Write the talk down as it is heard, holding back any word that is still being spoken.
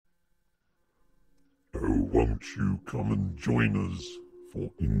won't you come and join us for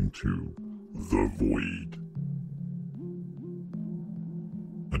Into the Void?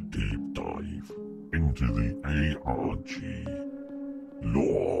 A deep dive into the ARG,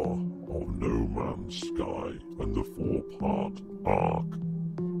 lore of No Man's Sky and the 4-part ARG.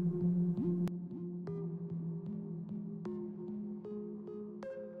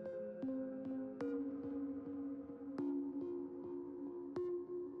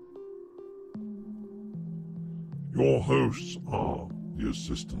 Your hosts are the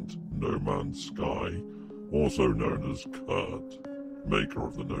Assistant No Man's Sky, also known as Kurt, maker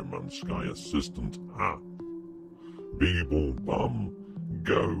of the No Man's Sky Assistant app, Beeble Bum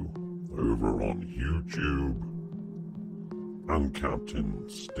Go over on YouTube, and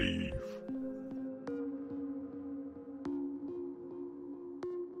nCaptainSteve.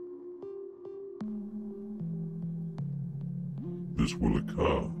 This will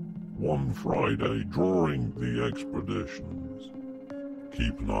occur one Friday during the expeditions.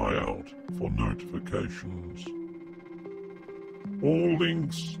 Keep an eye out for notifications. All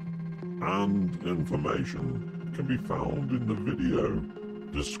links and information can be found in the video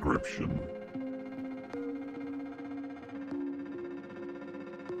description.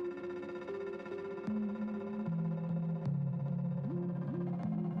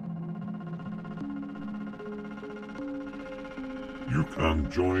 You can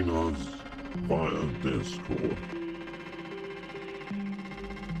join us via Discord.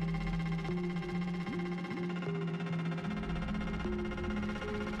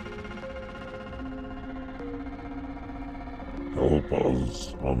 Help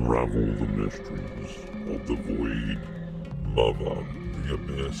us unravel the mysteries of the Void, Mother, the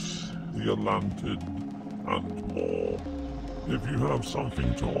Abyss, the Atlantid, and more. If you have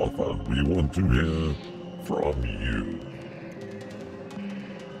something to offer, we want to hear from you.